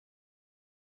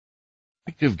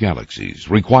Active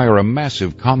galaxies require a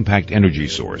massive compact energy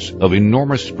source of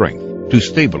enormous strength to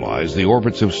stabilize the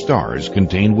orbits of stars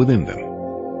contained within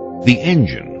them. The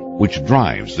engine, which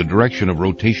drives the direction of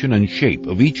rotation and shape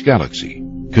of each galaxy,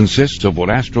 consists of what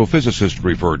astrophysicists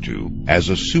refer to as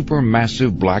a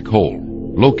supermassive black hole,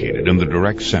 located in the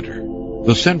direct center.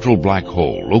 The central black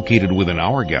hole, located within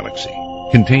our galaxy,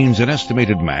 contains an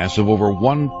estimated mass of over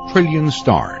 1 trillion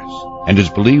stars and is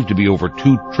believed to be over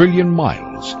 2 trillion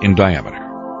miles in diameter.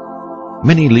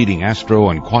 Many leading astro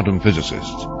and quantum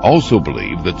physicists also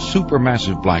believe that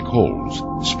supermassive black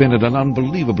holes spin at an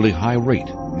unbelievably high rate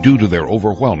due to their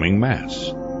overwhelming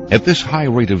mass. At this high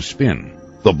rate of spin,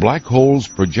 the black hole's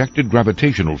projected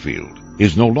gravitational field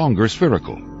is no longer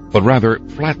spherical, but rather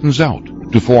flattens out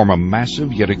to form a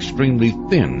massive yet extremely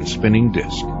thin spinning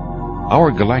disk. Our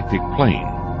galactic plane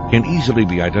can easily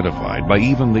be identified by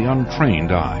even the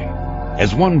untrained eye.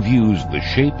 As one views the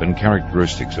shape and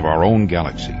characteristics of our own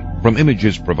galaxy from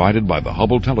images provided by the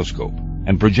Hubble telescope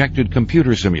and projected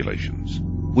computer simulations,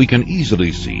 we can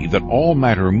easily see that all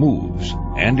matter moves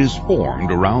and is formed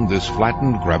around this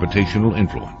flattened gravitational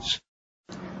influence.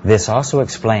 This also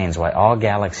explains why all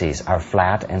galaxies are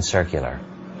flat and circular.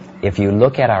 If you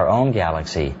look at our own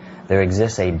galaxy, there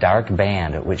exists a dark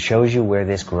band which shows you where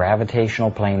this gravitational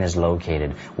plane is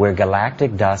located, where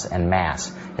galactic dust and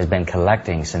mass has been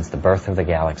collecting since the birth of the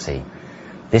galaxy.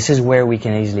 This is where we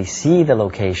can easily see the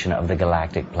location of the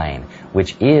galactic plane,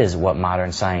 which is what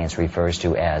modern science refers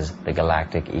to as the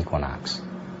galactic equinox.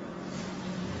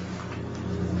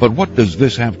 But what does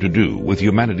this have to do with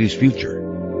humanity's future?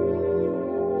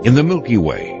 In the Milky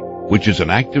Way, which is an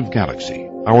active galaxy,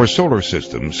 our solar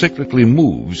system cyclically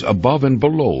moves above and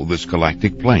below this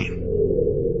galactic plane.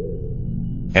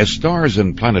 As stars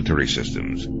and planetary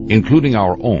systems, including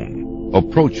our own,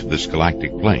 approach this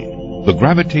galactic plane, the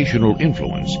gravitational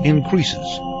influence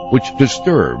increases, which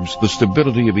disturbs the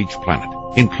stability of each planet,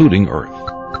 including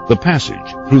Earth. The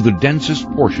passage through the densest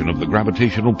portion of the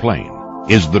gravitational plane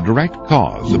is the direct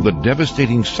cause of the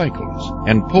devastating cycles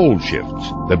and pole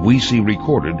shifts that we see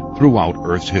recorded throughout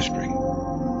Earth's history.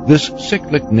 This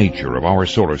cyclic nature of our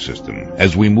solar system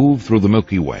as we move through the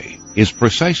Milky Way is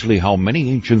precisely how many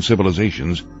ancient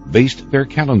civilizations based their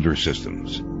calendar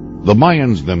systems. The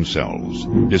Mayans themselves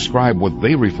describe what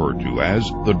they refer to as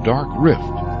the dark rift,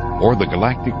 or the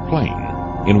galactic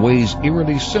plane, in ways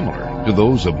eerily similar to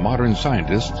those of modern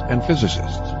scientists and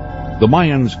physicists. The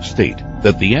Mayans state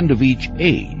that the end of each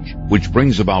age, which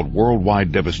brings about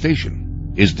worldwide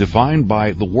devastation, is defined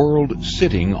by the world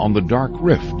sitting on the dark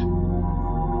rift.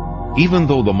 Even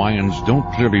though the Mayans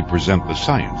don't clearly present the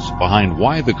science behind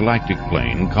why the galactic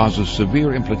plane causes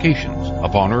severe implications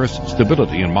upon Earth's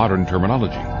stability in modern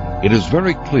terminology, it is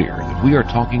very clear that we are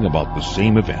talking about the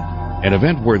same event, an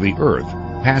event where the Earth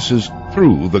passes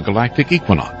through the galactic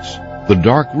equinox, the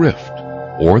dark rift,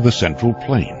 or the central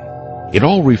plane. It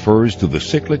all refers to the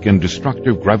cyclic and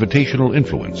destructive gravitational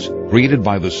influence created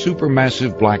by the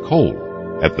supermassive black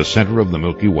hole at the center of the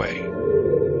Milky Way.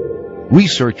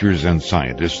 Researchers and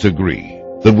scientists agree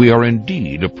that we are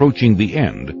indeed approaching the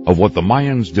end of what the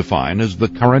Mayans define as the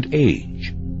current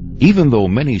age. Even though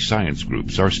many science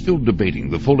groups are still debating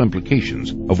the full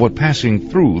implications of what passing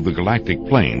through the galactic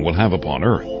plane will have upon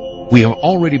Earth, we have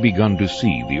already begun to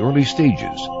see the early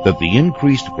stages that the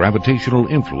increased gravitational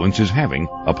influence is having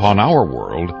upon our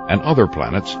world and other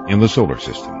planets in the solar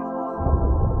system.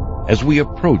 As we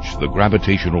approach the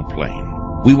gravitational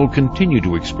plane, we will continue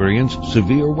to experience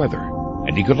severe weather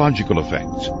and ecological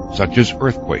effects such as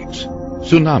earthquakes,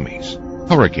 tsunamis,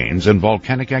 hurricanes, and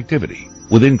volcanic activity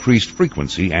with increased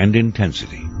frequency and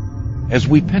intensity. As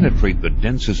we penetrate the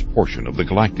densest portion of the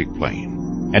galactic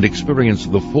plane and experience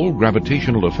the full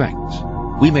gravitational effects,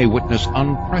 we may witness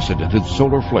unprecedented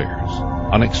solar flares,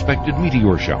 unexpected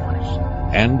meteor showers,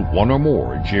 and one or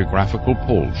more geographical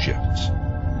pole shifts.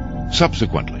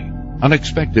 Subsequently,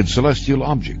 unexpected celestial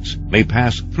objects may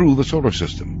pass through the solar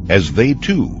system, as they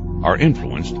too are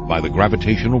influenced by the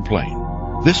gravitational plane.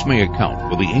 This may account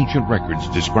for the ancient records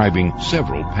describing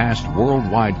several past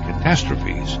worldwide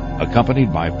catastrophes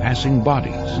accompanied by passing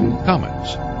bodies,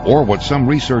 comets, or what some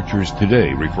researchers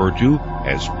today refer to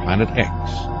as Planet X.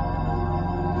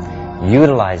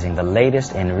 Utilizing the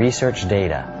latest in research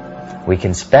data, we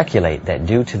can speculate that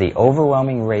due to the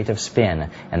overwhelming rate of spin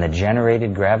and the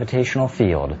generated gravitational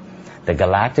field, the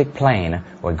galactic plane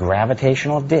or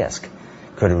gravitational disk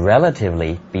could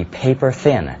relatively be paper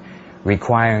thin,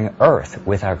 requiring Earth,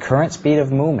 with our current speed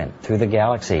of movement through the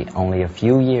galaxy, only a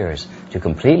few years to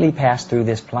completely pass through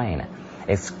this plane,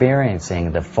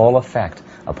 experiencing the full effect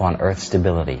upon Earth's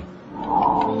stability.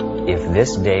 If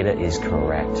this data is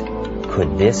correct,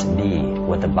 Could this be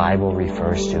what the Bible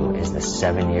refers to as the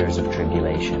 7 years of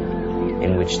tribulation,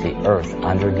 in which the earth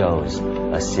undergoes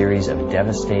a series of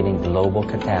devastating global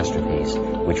catastrophes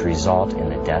which result in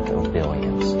the death of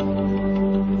billions?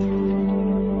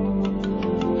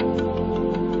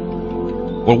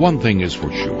 Well, one thing is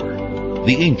for sure.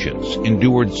 The ancients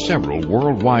endured several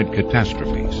worldwide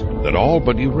catastrophes that all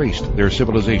but erased their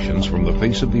civilizations from the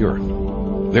face of the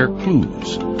earth. Their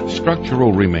clues,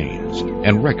 structural remains,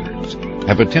 and records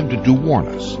have attempted to warn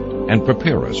us and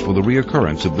prepare us for the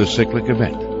reoccurrence of this cyclic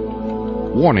event.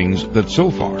 Warnings that so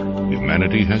far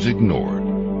humanity has ignored.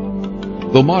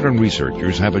 Though modern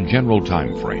researchers have a general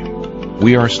time frame,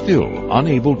 we are still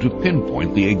unable to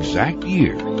pinpoint the exact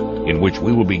year in which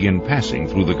we will begin passing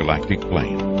through the galactic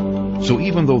plane. So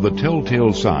even though the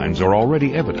telltale signs are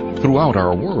already evident throughout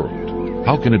our world,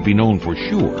 how can it be known for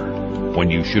sure when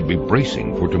you should be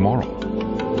bracing for tomorrow?